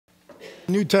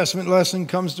The New Testament lesson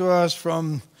comes to us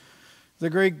from the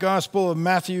great Gospel of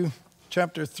Matthew,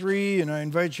 chapter 3, and I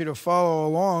invite you to follow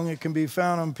along. It can be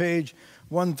found on page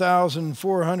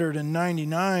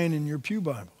 1499 in your pew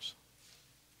Bibles.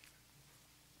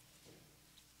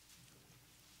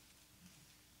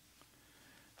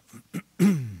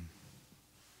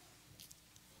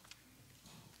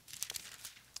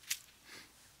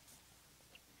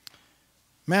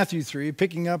 Matthew 3,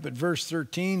 picking up at verse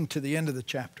 13 to the end of the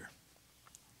chapter.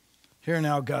 Hear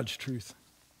now God's truth.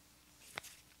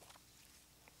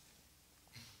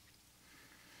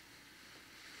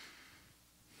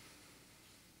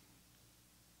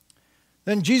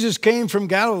 Then Jesus came from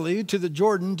Galilee to the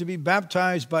Jordan to be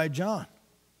baptized by John.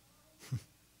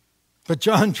 But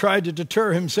John tried to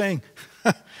deter him, saying,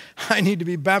 I need to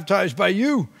be baptized by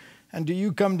you, and do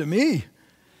you come to me?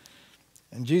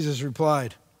 And Jesus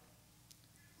replied,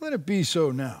 let it be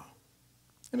so now.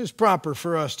 It is proper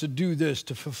for us to do this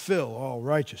to fulfill all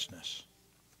righteousness.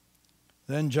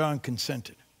 Then John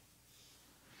consented.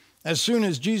 As soon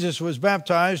as Jesus was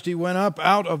baptized, he went up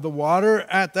out of the water.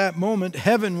 At that moment,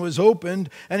 heaven was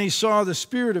opened, and he saw the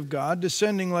Spirit of God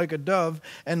descending like a dove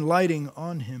and lighting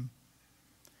on him.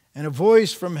 And a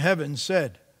voice from heaven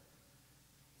said,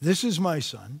 this is my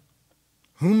Son,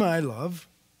 whom I love.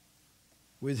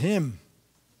 With him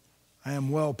I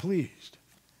am well pleased.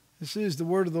 This is the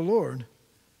word of the Lord.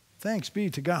 Thanks be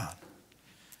to God.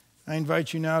 I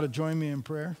invite you now to join me in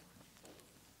prayer.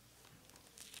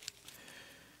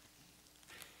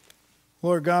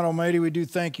 Lord God Almighty, we do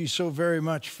thank you so very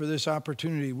much for this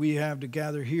opportunity we have to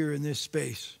gather here in this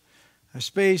space, a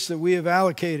space that we have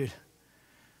allocated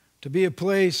to be a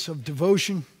place of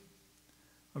devotion,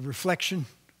 of reflection,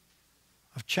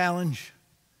 of challenge,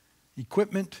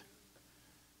 equipment,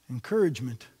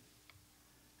 encouragement,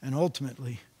 and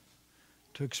ultimately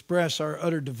to express our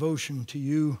utter devotion to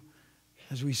you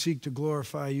as we seek to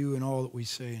glorify you in all that we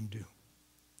say and do.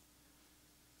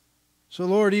 So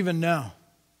Lord, even now,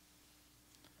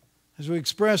 as we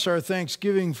express our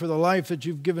thanksgiving for the life that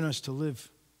you've given us to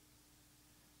live,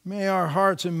 may our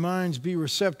hearts and minds be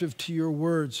receptive to your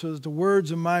words, so that the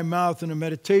words of my mouth and the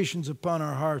meditations upon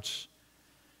our hearts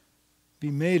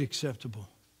be made acceptable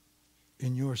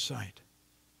in your sight.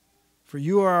 For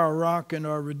you are our rock and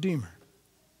our Redeemer.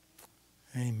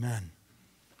 Amen.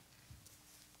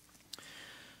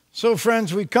 So,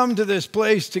 friends, we come to this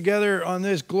place together on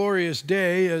this glorious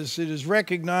day as it is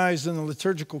recognized in the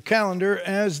liturgical calendar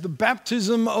as the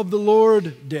Baptism of the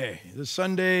Lord Day, the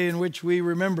Sunday in which we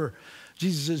remember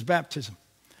Jesus' baptism.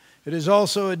 It is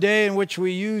also a day in which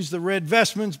we use the red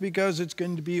vestments because it's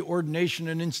going to be ordination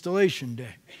and installation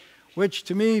day, which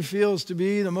to me feels to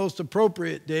be the most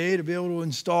appropriate day to be able to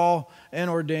install and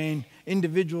ordain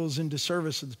individuals into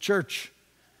service of the church,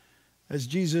 as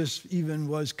Jesus even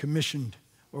was commissioned,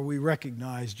 or we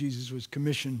recognize Jesus was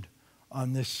commissioned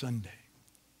on this Sunday.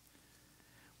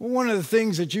 Well, one of the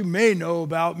things that you may know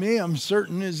about me, I'm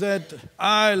certain, is that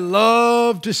I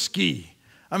love to ski.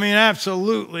 I mean,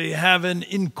 absolutely have an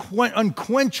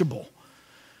unquenchable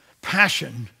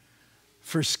passion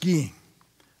for skiing.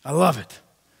 I love it.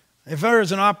 If there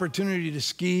is an opportunity to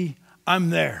ski, I'm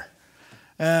there.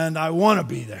 And I want to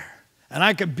be there. And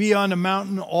I could be on the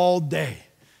mountain all day.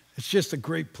 It's just a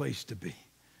great place to be.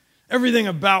 Everything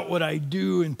about what I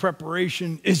do in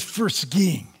preparation is for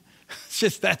skiing. It's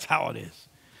just, that's how it is.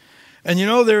 And you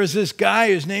know, there was this guy,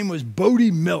 his name was Bodie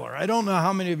Miller. I don't know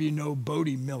how many of you know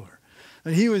Bodie Miller.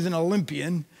 And he was an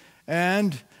Olympian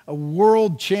and a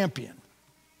world champion.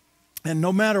 And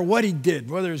no matter what he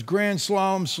did, whether it was grand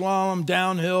slalom, slalom,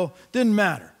 downhill, didn't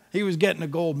matter. He was getting a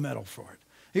gold medal for it.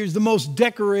 He was the most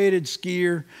decorated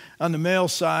skier on the male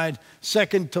side,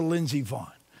 second to Lindsey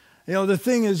Vonn. You know, the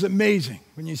thing is amazing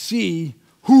when you see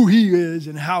who he is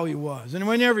and how he was. And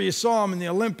whenever you saw him in the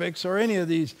Olympics or any of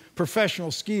these professional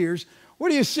skiers, what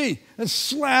do you see? It's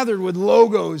slathered with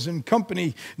logos and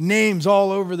company names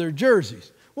all over their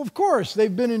jerseys. Well, of course,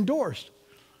 they've been endorsed.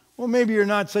 Well, maybe you're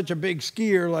not such a big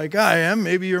skier like I am.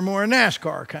 Maybe you're more a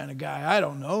NASCAR kind of guy. I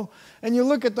don't know. And you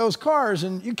look at those cars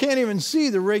and you can't even see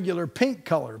the regular paint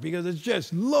color because it's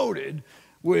just loaded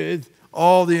with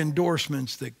all the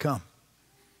endorsements that come.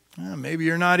 Well, maybe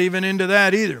you're not even into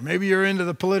that either. Maybe you're into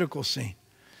the political scene.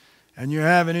 And you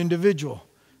have an individual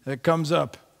that comes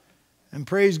up. And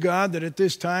praise God that at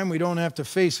this time we don't have to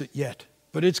face it yet.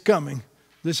 But it's coming.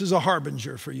 This is a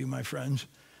harbinger for you, my friends.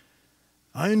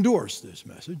 I endorse this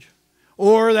message.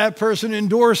 Or that person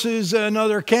endorses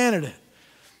another candidate.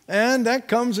 And that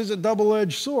comes as a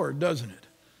double-edged sword, doesn't it?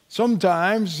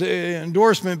 Sometimes an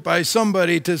endorsement by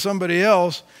somebody to somebody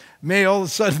else may all of a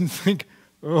sudden think,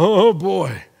 oh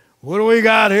boy, What do we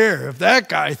got here if that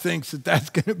guy thinks that that's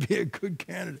going to be a good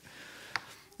candidate?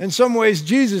 In some ways,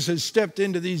 Jesus has stepped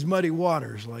into these muddy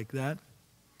waters like that.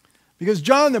 Because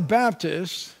John the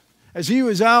Baptist, as he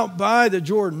was out by the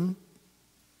Jordan,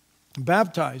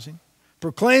 baptizing,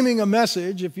 proclaiming a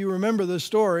message, if you remember the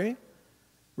story,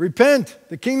 repent,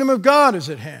 the kingdom of God is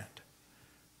at hand.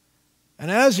 And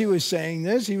as he was saying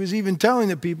this, he was even telling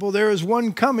the people, there is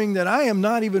one coming that I am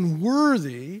not even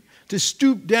worthy to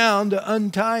stoop down to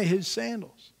untie his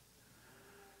sandals.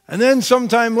 And then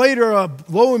sometime later,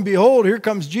 lo and behold, here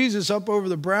comes Jesus up over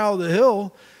the brow of the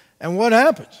hill. And what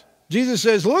happens? Jesus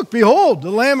says, look, behold,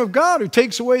 the Lamb of God who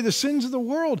takes away the sins of the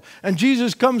world. And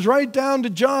Jesus comes right down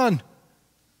to John.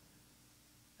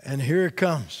 And here it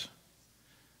comes.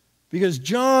 Because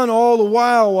John, all the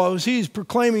while he's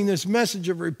proclaiming this message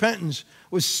of repentance,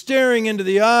 was staring into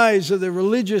the eyes of the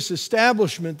religious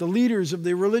establishment, the leaders of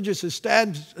the religious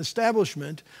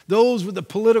establishment, those with the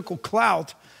political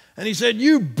clout. And he said,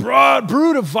 you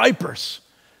brood of vipers.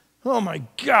 Oh my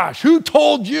gosh, who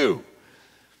told you?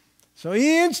 So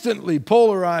he instantly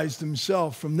polarized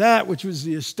himself from that which was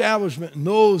the establishment and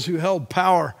those who held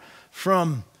power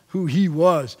from who he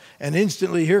was. And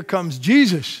instantly here comes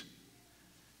Jesus.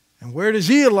 And where does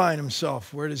he align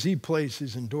himself? Where does he place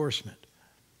his endorsement?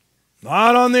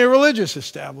 Not on the religious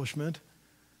establishment,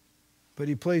 but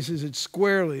he places it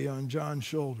squarely on John's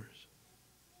shoulders.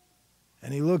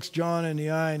 And he looks John in the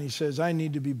eye and he says, I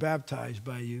need to be baptized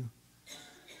by you.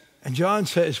 And John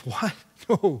says, what?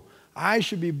 No, I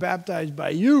should be baptized by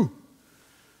you.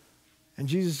 And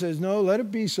Jesus says, no, let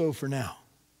it be so for now.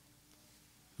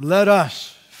 Let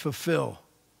us fulfill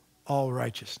all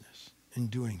righteousness in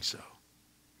doing so.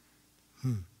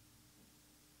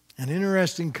 An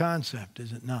interesting concept,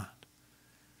 is it not?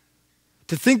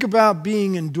 To think about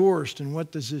being endorsed and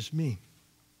what does this mean?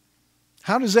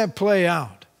 How does that play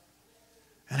out?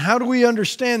 And how do we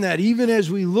understand that even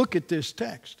as we look at this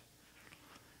text?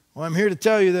 Well, I'm here to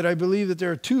tell you that I believe that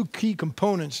there are two key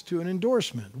components to an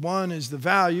endorsement. One is the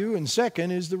value, and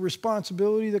second is the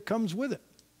responsibility that comes with it.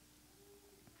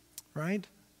 Right?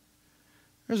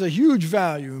 There's a huge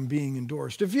value in being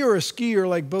endorsed. If you're a skier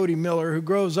like Bodie Miller, who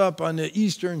grows up on the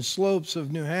eastern slopes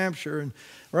of New Hampshire and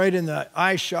right in the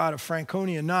eye shot of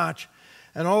Franconia Notch,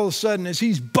 and all of a sudden as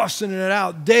he's busting it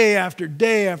out day after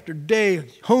day after day,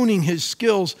 honing his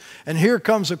skills, and here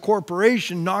comes a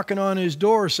corporation knocking on his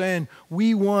door saying,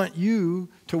 we want you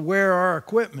to wear our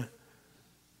equipment.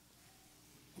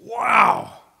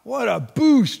 Wow, what a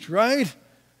boost, right?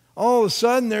 All of a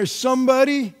sudden there's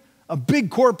somebody, a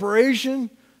big corporation,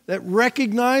 that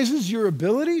recognizes your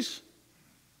abilities.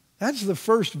 That's the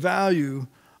first value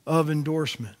of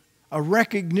endorsement, a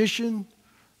recognition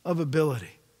of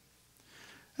ability.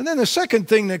 And then the second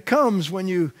thing that comes when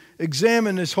you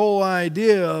examine this whole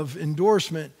idea of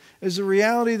endorsement is the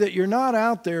reality that you're not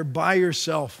out there by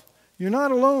yourself. You're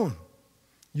not alone.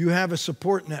 You have a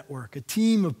support network, a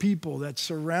team of people that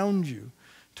surround you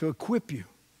to equip you.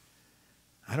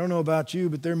 I don't know about you,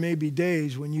 but there may be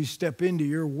days when you step into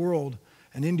your world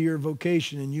and into your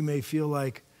vocation and you may feel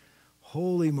like,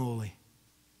 holy moly,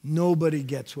 nobody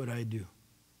gets what I do.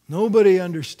 Nobody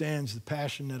understands the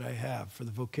passion that I have for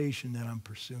the vocation that I'm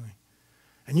pursuing.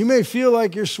 And you may feel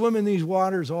like you're swimming these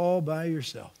waters all by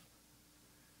yourself.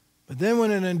 But then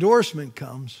when an endorsement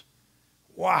comes,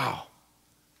 wow,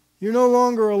 you're no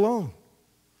longer alone.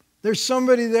 There's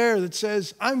somebody there that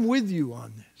says, I'm with you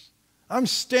on this. I'm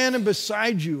standing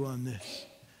beside you on this.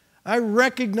 I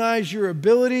recognize your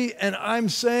ability, and I'm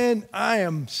saying I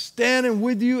am standing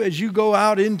with you as you go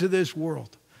out into this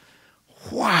world.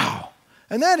 Wow.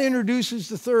 And that introduces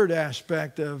the third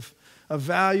aspect of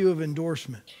value of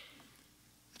endorsement.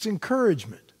 It's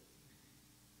encouragement.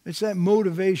 It's that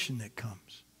motivation that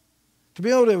comes. To be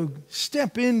able to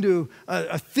step into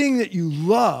a thing that you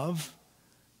love,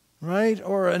 right?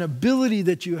 Or an ability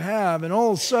that you have, and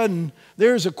all of a sudden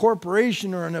there's a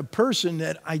corporation or a person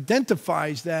that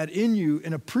identifies that in you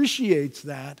and appreciates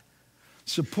that,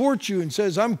 supports you and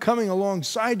says, I'm coming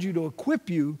alongside you to equip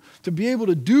you to be able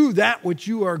to do that which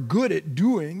you are good at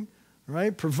doing,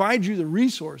 right? Provide you the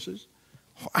resources.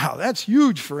 Wow, that's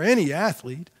huge for any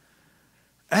athlete.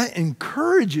 That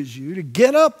encourages you to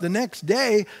get up the next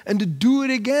day and to do it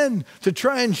again, to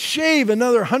try and shave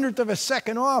another 100th of a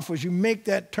second off as you make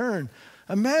that turn.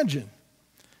 Imagine.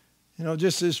 You know,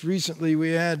 just this recently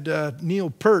we had Neil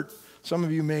Peart. Some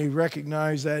of you may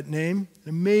recognize that name. An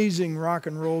amazing rock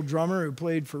and roll drummer who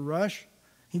played for Rush.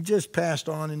 He just passed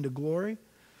on into glory.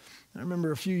 I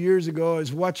remember a few years ago I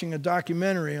was watching a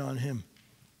documentary on him.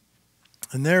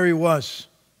 And there he was,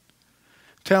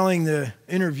 telling the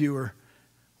interviewer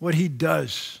what he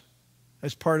does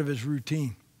as part of his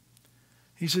routine.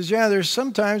 He says, yeah, there's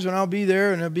sometimes when I'll be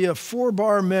there and it'll be a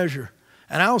 4-bar measure.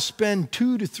 And I'll spend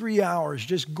 2 to 3 hours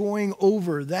just going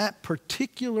over that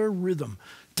particular rhythm.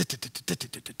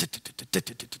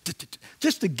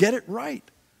 Just to get it right.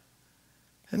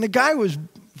 And the guy was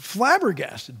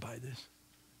flabbergasted by this.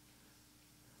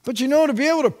 But you know, to be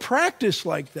able to practice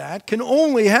like that can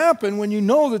only happen when you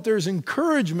know that there's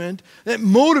encouragement that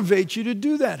motivates you to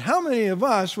do that. How many of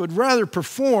us would rather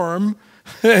perform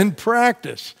than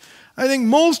practice? I think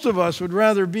most of us would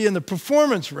rather be in the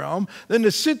performance realm than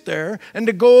to sit there and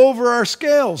to go over our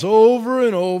scales over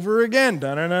and over again.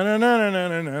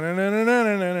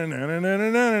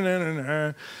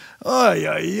 Oy,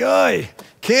 oy, oy.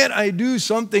 Can't I do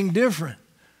something different?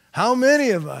 How many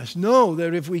of us know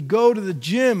that if we go to the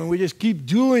gym and we just keep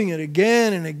doing it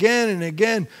again and again and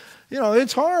again, you know,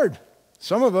 it's hard.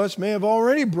 Some of us may have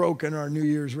already broken our New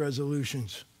Year's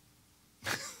resolutions.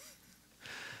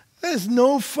 It's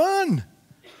no fun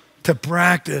to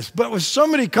practice. But when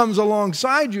somebody comes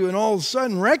alongside you and all of a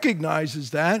sudden recognizes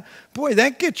that, boy,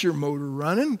 that gets your motor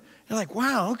running. You're like,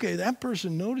 wow, okay, that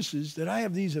person notices that I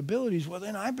have these abilities. Well,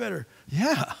 then I better,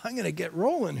 I'm going to get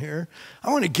rolling here.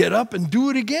 I want to get up and do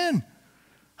it again.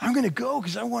 I'm going to go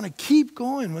because I want to keep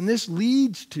going. When this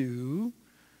leads to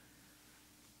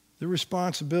the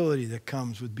responsibility that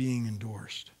comes with being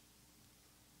endorsed.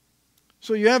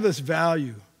 So you have this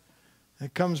value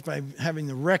that comes by having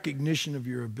the recognition of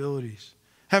your abilities,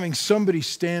 having somebody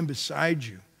stand beside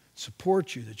you,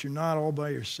 support you, that you're not all by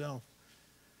yourself,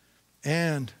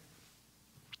 and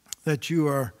that you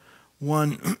are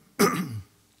one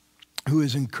who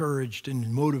is encouraged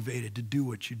and motivated to do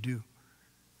what you do.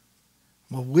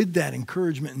 Well, with that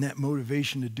encouragement and that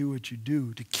motivation to do what you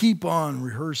do, to keep on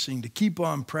rehearsing, to keep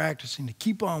on practicing, to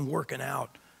keep on working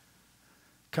out,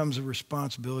 comes a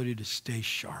responsibility to stay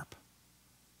sharp.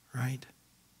 Right?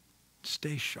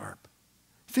 Stay sharp.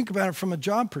 Think about it from a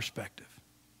job perspective.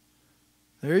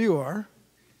 There you are.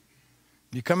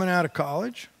 You're coming out of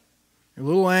college. You're a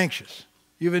little anxious.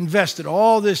 You've invested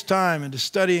all this time into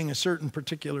studying a certain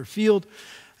particular field,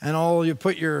 and you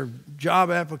put your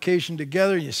job application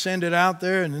together, you send it out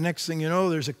there, and the next thing you know,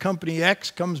 there's a company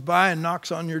X comes by and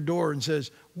knocks on your door and says,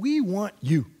 "We want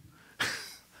you."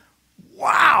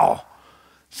 Wow!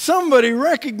 Somebody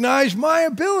recognized my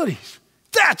abilities.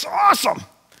 That's awesome.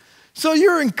 So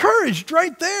you're encouraged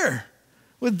right there.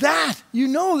 With that, you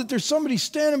know that there's somebody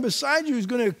standing beside you who's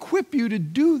going to equip you to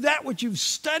do that which you've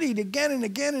studied again and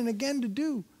again and again to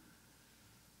do.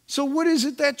 So what is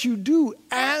it that you do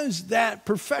as that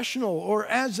professional or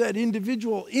as that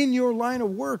individual in your line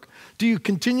of work? Do you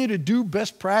continue to do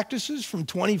best practices from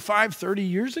 25, 30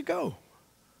 years ago?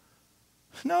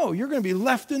 No, you're going to be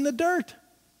left in the dirt.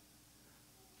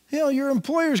 You know, your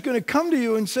employer's going to come to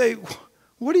you and say,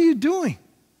 "What are you doing?"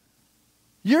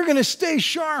 You're going to stay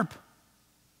sharp.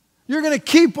 You're going to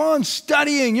keep on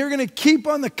studying. You're going to keep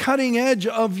on the cutting edge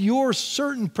of your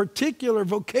certain particular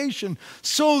vocation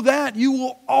so that you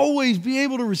will always be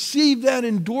able to receive that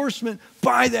endorsement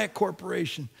by that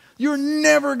corporation. You're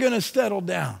never going to settle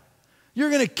down. You're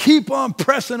going to keep on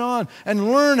pressing on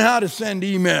and learn how to send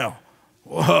email.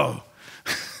 Whoa.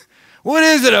 What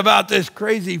is it about this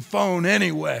crazy phone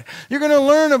anyway? You're going to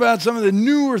learn about some of the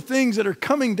newer things that are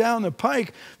coming down the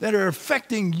pike that are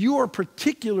affecting your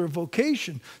particular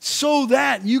vocation so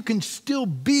that you can still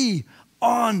be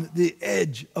on the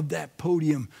edge of that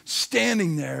podium,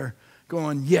 standing there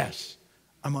going, yes,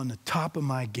 I'm on the top of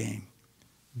my game,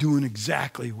 doing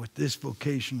exactly what this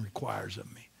vocation requires of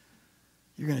me.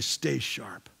 You're going to stay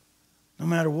sharp, no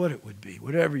matter what it would be,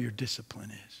 whatever your discipline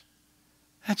is.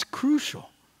 That's crucial.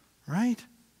 Right?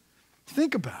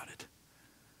 Think about it.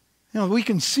 You know, we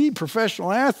can see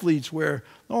professional athletes where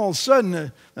all of a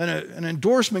sudden an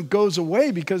endorsement goes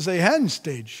away because they hadn't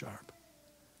stayed sharp.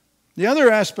 The other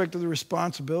aspect of the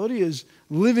responsibility is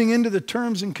living into the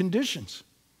terms and conditions.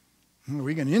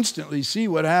 We can instantly see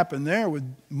what happened there with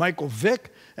Michael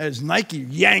Vick as Nike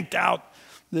yanked out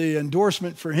the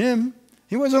endorsement for him.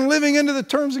 He wasn't living into the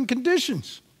terms and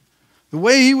conditions. The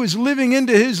way he was living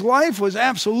into his life was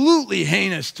absolutely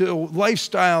heinous to a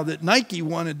lifestyle that Nike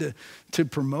wanted to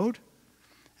promote.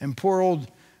 And poor old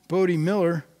Bodie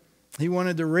Miller, he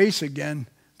wanted to race again,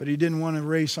 but he didn't want to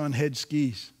race on head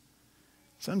skis.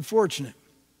 It's unfortunate.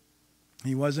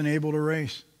 He wasn't able to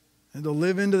race. And to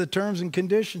live into the terms and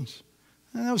conditions.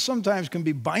 And those sometimes can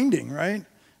be binding, right?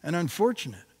 And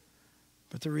unfortunate.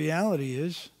 But the reality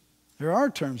is, there are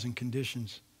terms and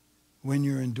conditions when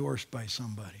you're endorsed by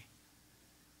somebody.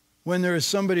 When there is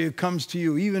somebody who comes to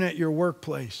you, even at your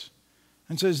workplace,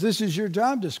 and says, this is your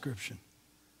job description.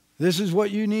 This is what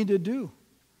you need to do.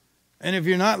 And if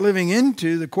you're not living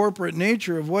into the corporate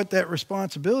nature of what that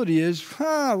responsibility is,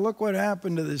 look what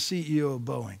happened to the CEO of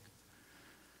Boeing.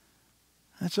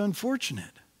 That's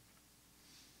unfortunate.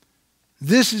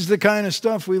 This is the kind of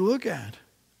stuff we look at.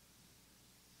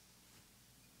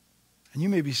 And you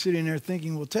may be sitting there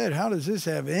thinking, well, Ted, how does this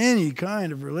have any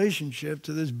kind of relationship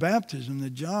to this baptism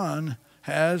that John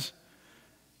has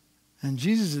and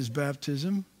Jesus'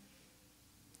 baptism?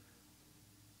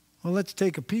 Well, let's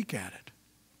take a peek at it,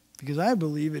 because I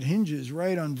believe it hinges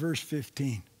right on verse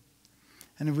 15.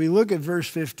 And if we look at verse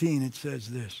 15, it says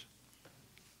this.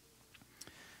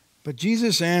 But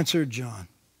Jesus answered John,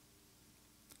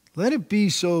 let it be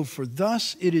so, for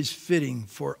thus it is fitting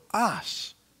for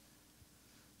us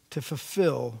to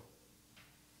fulfill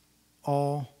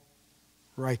all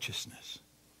righteousness.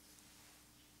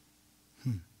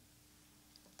 Have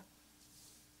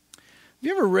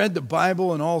you ever read the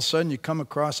Bible and all of a sudden you come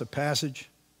across a passage?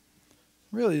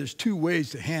 Really, there's two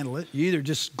ways to handle it. You either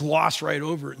just gloss right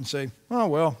over it and say, oh,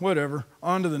 well, whatever,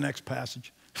 on to the next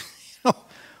passage.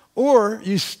 Or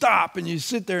you stop and you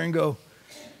sit there and go,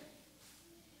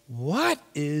 what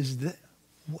is that?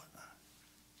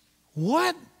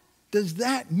 What does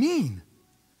that mean?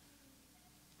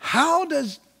 How do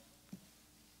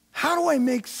I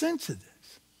make sense of this?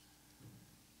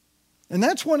 And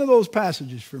that's one of those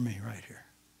passages for me right here.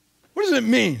 What does it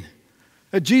mean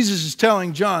that Jesus is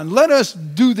telling John, let us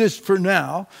do this for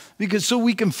now, because so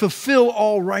we can fulfill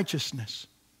all righteousness?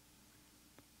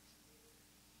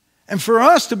 And for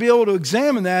us to be able to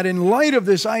examine that in light of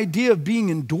this idea of being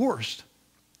endorsed,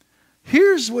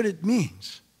 here's what it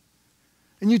means.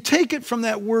 And you take it from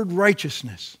that word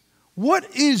righteousness.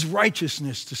 What is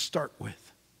righteousness to start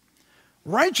with?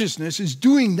 Righteousness is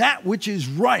doing that which is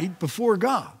right before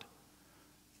God.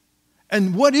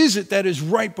 And what is it that is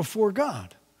right before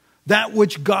God? That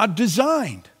which God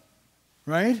designed,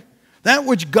 right? That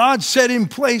which God set in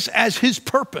place as his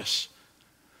purpose.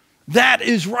 That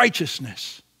is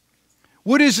righteousness.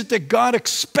 What is it that God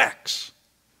expects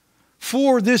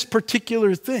for this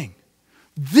particular thing?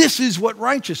 This is what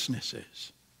righteousness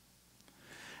is.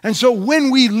 And so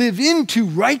when we live into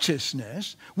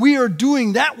righteousness, we are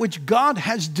doing that which God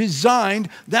has designed,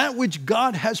 that which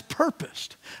God has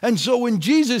purposed. And so when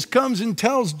Jesus comes and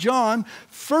tells John,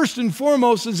 first and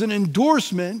foremost is an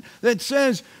endorsement that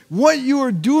says, what you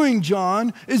are doing,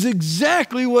 John, is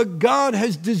exactly what God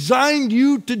has designed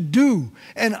you to do.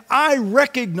 And I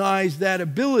recognize that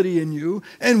ability in you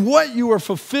and what you are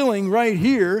fulfilling right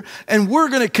here. And we're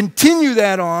going to continue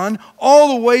that on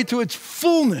all the way to its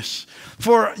fullness.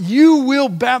 For you will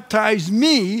baptize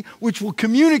me, which will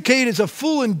communicate as a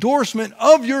full endorsement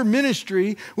of your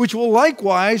ministry, which will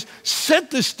likewise set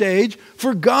the stage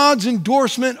for God's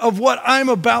endorsement of what I'm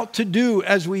about to do,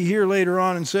 as we hear later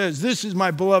on and says, this is my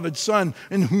beloved Son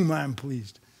in whom I am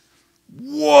pleased.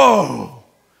 Whoa!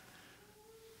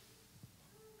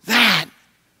 That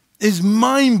is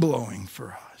mind-blowing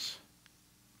for us.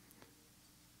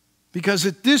 Because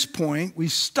at this point, we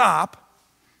stop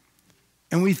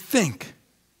and we think,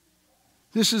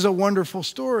 this is a wonderful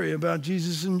story about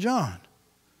Jesus and John.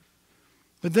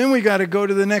 But then we got to go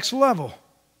to the next level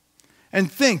and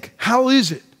think, how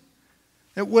is it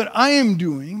that what I am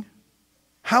doing,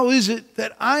 how is it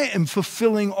that I am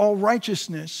fulfilling all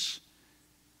righteousness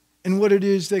in what it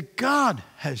is that God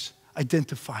has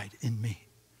identified in me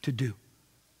to do?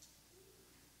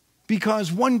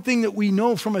 Because one thing that we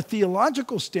know from a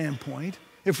theological standpoint,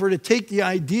 if we're to take the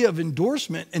idea of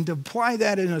endorsement and to apply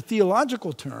that in a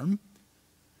theological term,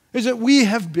 is that we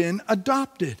have been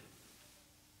adopted.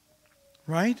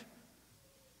 Right?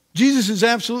 Jesus is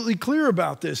absolutely clear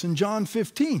about this in John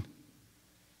 15.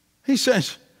 He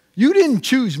says, you didn't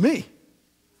choose me.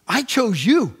 I chose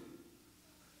you.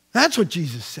 That's what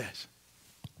Jesus says.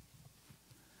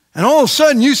 And all of a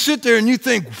sudden you sit there and you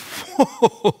think,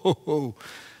 whoa,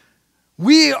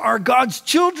 we are God's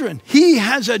children. He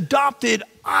has adopted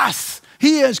us.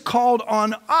 He has called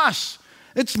on us.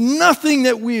 It's nothing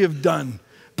that we have done.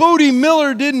 Bodie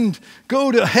Miller didn't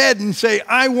go to Head and say,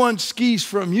 I want skis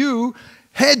from you.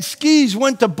 Head Skis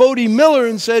went to Bodie Miller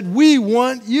and said, we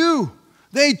want you.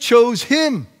 They chose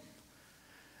him.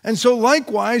 And so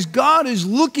likewise, God is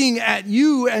looking at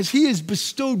you as he has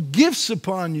bestowed gifts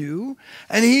upon you.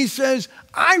 And he says,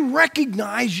 I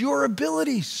recognize your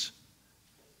abilities.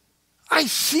 I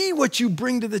see what you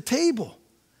bring to the table.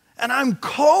 And I'm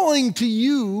calling to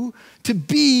you to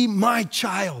be my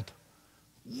child.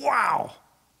 Wow.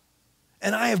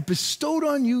 And I have bestowed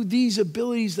on you these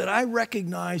abilities that I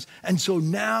recognize. And so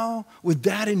now, with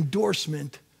that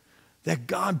endorsement that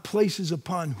God places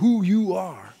upon who you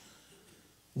are,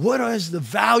 what is the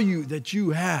value that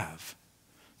you have?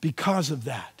 because of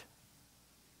that.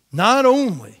 Not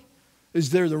only is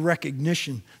there the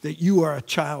recognition that you are a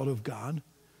child of God,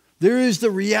 there is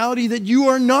the reality that you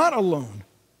are not alone.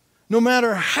 No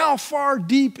matter how far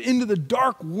deep into the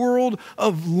dark world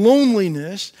of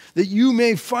loneliness that you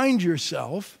may find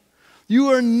yourself, you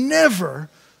are never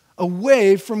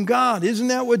away from God. Isn't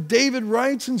that what David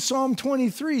writes in Psalm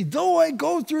 23? Though I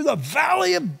go through the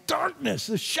valley of darkness,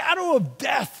 the shadow of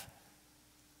death,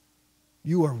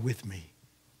 you are with me.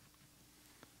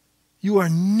 You are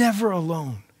never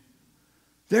alone.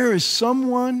 There is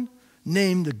someone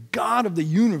named the God of the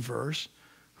universe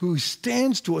who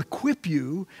stands to equip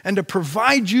you and to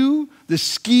provide you the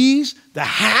skis, the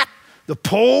hat, the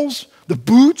poles, the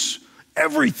boots,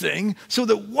 everything, so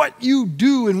that what you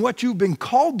do and what you've been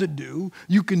called to do,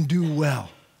 you can do well.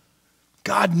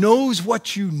 God knows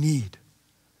what you need,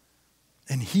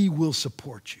 and He will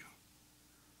support you.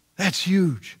 That's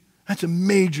huge. That's a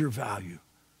major value.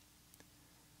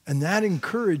 And that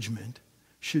encouragement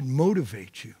should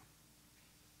motivate you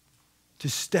to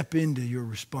step into your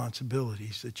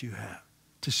responsibilities that you have,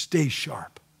 to stay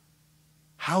sharp.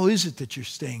 How is it that you're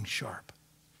staying sharp?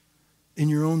 In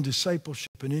your own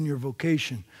discipleship and in your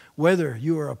vocation, whether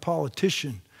you are a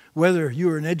politician, whether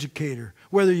you're an educator,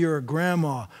 whether you're a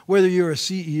grandma, whether you're a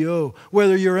CEO,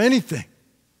 whether you're anything.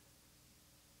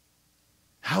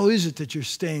 How is it that you're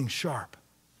staying sharp?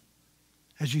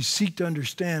 As you seek to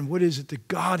understand what is it that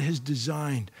God has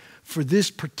designed for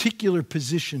this particular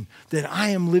position that I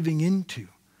am living into,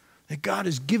 that God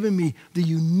has given me the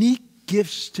unique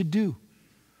gifts to do.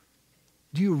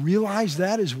 Do you realize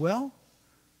that as well?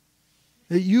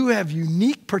 That you have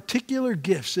unique particular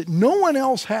gifts that no one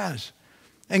else has.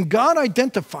 And God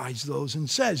identifies those and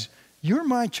says, you're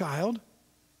my child.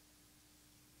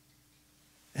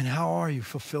 And how are you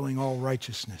fulfilling all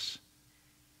righteousness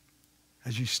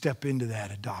as you step into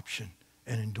that adoption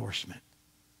and endorsement?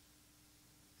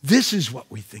 This is what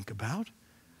we think about.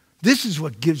 This is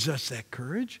what gives us that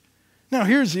courage. Now,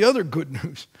 here's the other good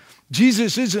news.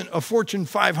 Jesus isn't a Fortune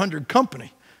 500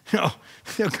 company.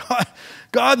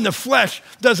 God in the flesh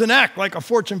doesn't act like a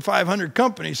Fortune 500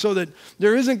 company, so that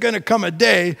there isn't going to come a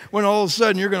day when all of a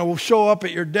sudden you're going to show up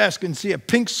at your desk and see a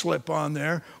pink slip on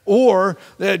there, or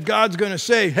that God's going to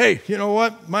say, hey, you know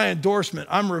what? My endorsement,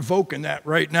 I'm revoking that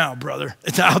right now, brother.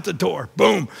 It's out the door.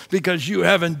 Boom, because you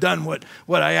haven't done what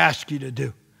I asked you to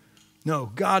do.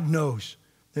 No, God knows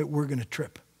that we're going to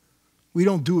trip. We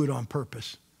don't do it on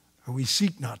purpose, or we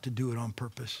seek not to do it on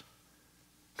purpose.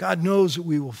 God knows that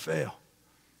we will fail.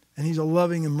 And He's a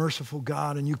loving and merciful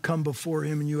God, and you come before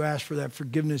Him and you ask for that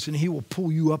forgiveness, and He will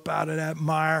pull you up out of that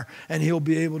mire, and He'll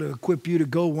be able to equip you to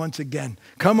go once again.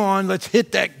 Come on, let's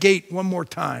hit that gate one more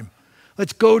time.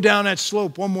 Let's go down that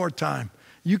slope one more time.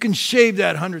 You can shave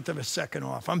that 100th of a second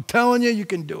off. I'm telling you, you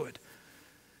can do it.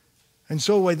 And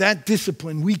so with that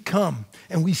discipline, we come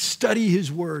and we study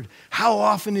His Word. How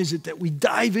often is it that we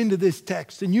dive into this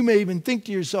text? And you may even think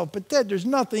to yourself, but Ted, there's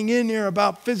nothing in here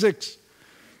about physics.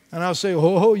 And I'll say,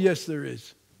 oh, yes, there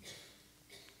is.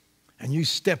 And you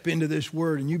step into this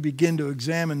Word and you begin to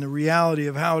examine the reality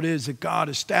of how it is that God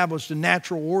established a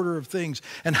natural order of things.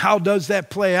 And how does that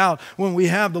play out when we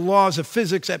have the laws of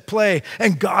physics at play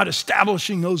and God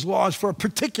establishing those laws for a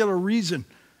particular reason?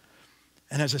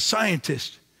 And as a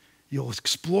scientist, you'll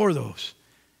explore those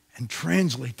and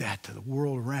translate that to the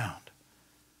world around.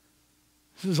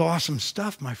 This is awesome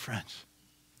stuff, my friends.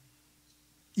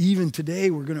 Even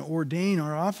today, we're going to ordain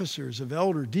our officers of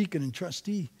elder, deacon, and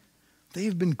trustee.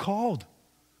 They've been called.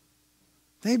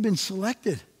 They've been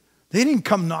selected. They didn't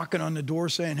come knocking on the door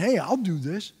saying, hey, I'll do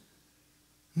this.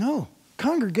 No,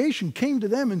 congregation came to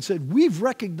them and said, we've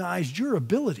recognized your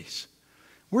abilities.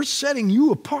 We're setting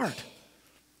you apart.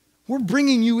 We're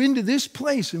bringing you into this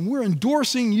place and we're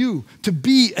endorsing you to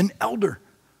be an elder.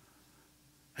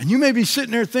 And you may be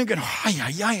sitting there thinking, I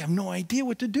have no idea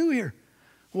what to do here.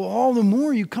 Well, all the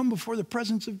more you come before the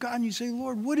presence of God and you say,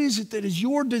 Lord, what is it that is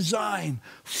your design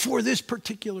for this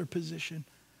particular position?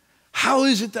 How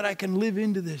is it that I can live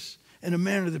into this in a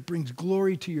manner that brings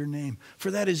glory to your name?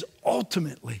 For that is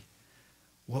ultimately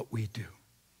what we do.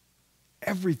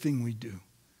 Everything we do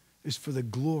is for the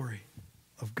glory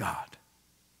of God.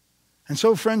 And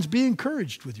so, friends, be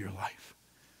encouraged with your life,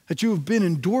 that you have been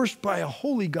endorsed by a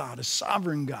holy God, a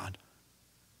sovereign God.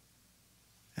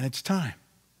 And it's time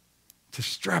to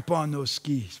strap on those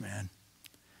skis, man,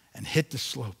 and hit the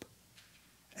slope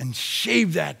and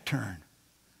shave that turn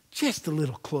just a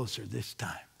little closer this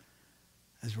time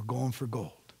as we're going for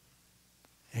gold.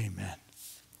 Amen.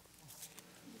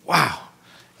 Wow.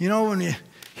 You know, when you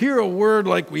hear a word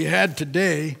like we had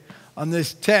today on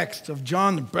this text of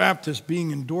John the Baptist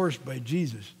being endorsed by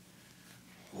Jesus,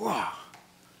 Wow.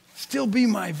 Still be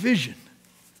my vision.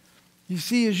 You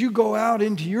see, as you go out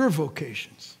into your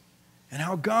vocations and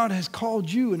how God has called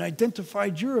you and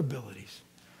identified your abilities,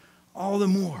 all the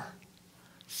more,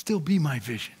 still be my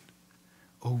vision.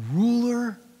 A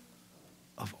ruler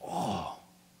of all.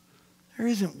 There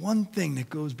isn't one thing that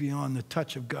goes beyond the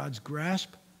touch of God's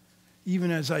grasp.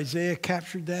 Even as Isaiah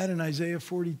captured that in Isaiah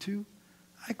 42,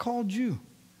 I called you.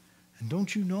 And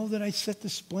don't you know that I set the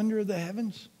splendor of the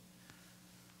heavens?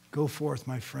 Go forth,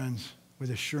 my friends,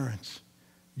 with assurance.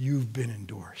 You've been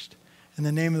endorsed. In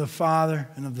the name of the Father,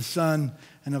 and of the Son,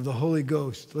 and of the Holy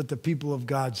Ghost, let the people of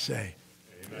God say,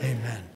 Amen. Amen.